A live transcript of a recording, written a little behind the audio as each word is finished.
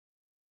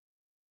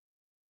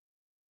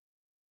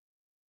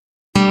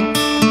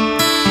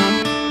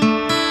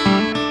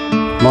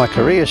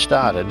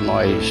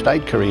My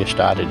state career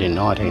started in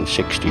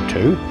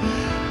 1962.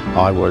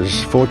 I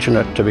was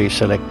fortunate to be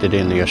selected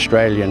in the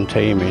Australian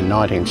team in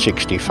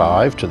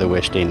 1965 to the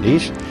West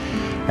Indies,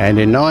 and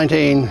in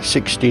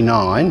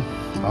 1969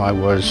 I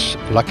was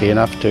lucky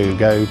enough to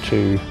go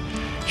to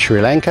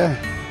Sri Lanka,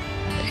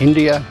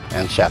 India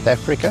and South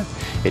Africa.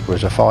 It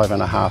was a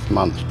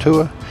 5.5-month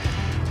tour,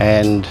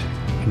 and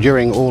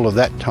during all of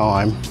that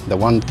time the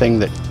one thing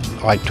that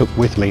I took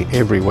with me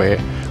everywhere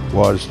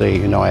was the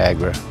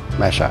Niagara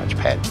massage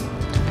pad.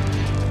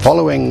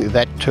 Following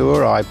that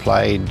tour, I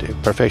played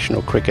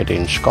professional cricket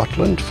in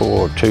Scotland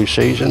for 2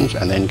 seasons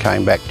and then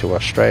came back to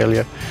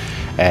Australia,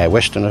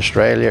 Western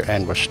Australia,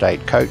 and was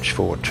state coach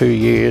for 2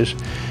 years.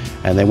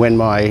 And then when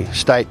my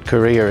state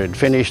career had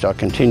finished, I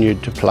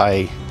continued to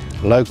play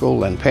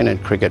local and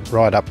pennant cricket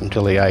right up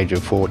until the age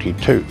of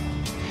 42.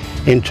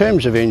 In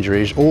terms of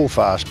injuries, all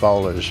fast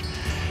bowlers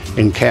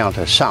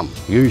encounter some,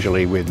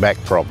 usually with back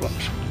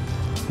problems.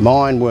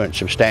 Mine weren't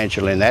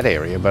substantial in that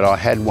area, but I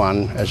had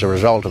one as a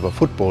result of a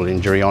football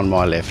injury on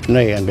my left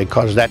knee, and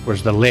because that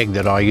was the leg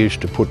that I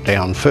used to put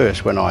down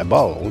first when I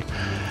bowled,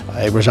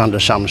 it was under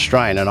some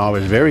strain, and I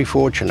was very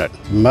fortunate,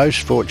 most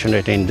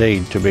fortunate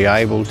indeed, to be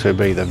able to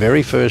be the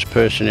very first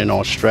person in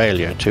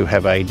Australia to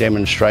have a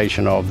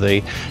demonstration of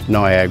the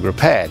Niagara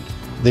pad.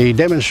 The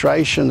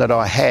demonstration that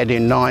I had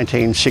in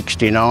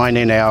 1969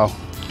 in our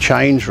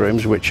change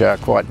rooms, which are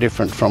quite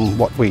different from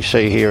what we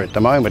see here at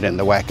the moment in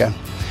the WACA,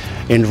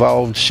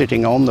 involved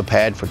sitting on the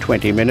pad for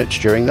 20 minutes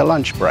during the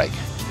lunch break.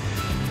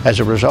 As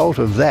a result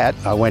of that,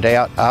 I went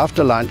out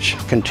after lunch,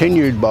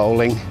 continued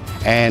bowling,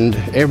 and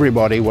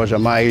everybody was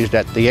amazed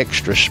at the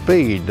extra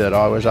speed that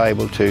I was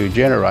able to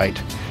generate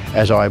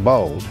as I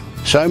bowled.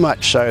 So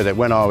much so that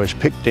when I was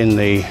picked in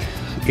the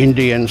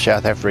Indian,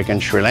 South African,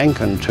 Sri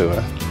Lankan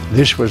tour,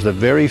 this was the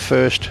very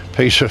first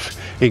piece of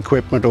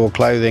equipment or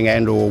clothing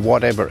and or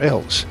whatever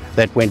else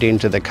that went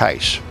into the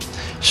case.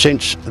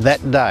 Since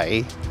that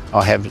day,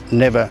 I have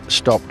never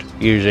stopped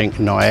using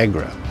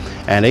Niagara.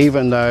 And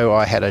even though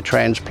I had a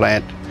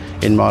transplant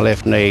in my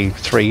left knee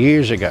 3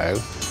 years ago,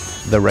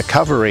 the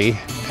recovery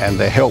and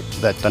the help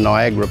that the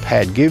Niagara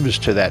pad gives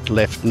to that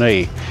left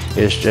knee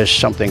is just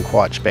something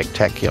quite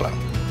spectacular.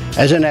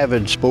 As an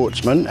avid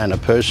sportsman and a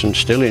person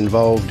still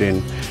involved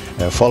in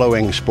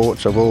following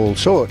sports of all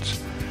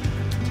sorts,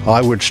 I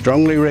would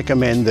strongly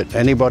recommend that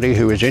anybody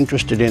who is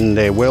interested in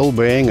their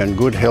well-being and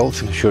good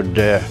health should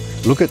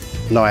look at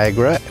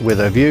Niagara with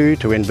a view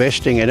to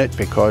investing in it,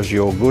 because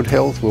your good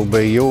health will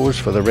be yours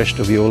for the rest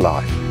of your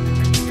life.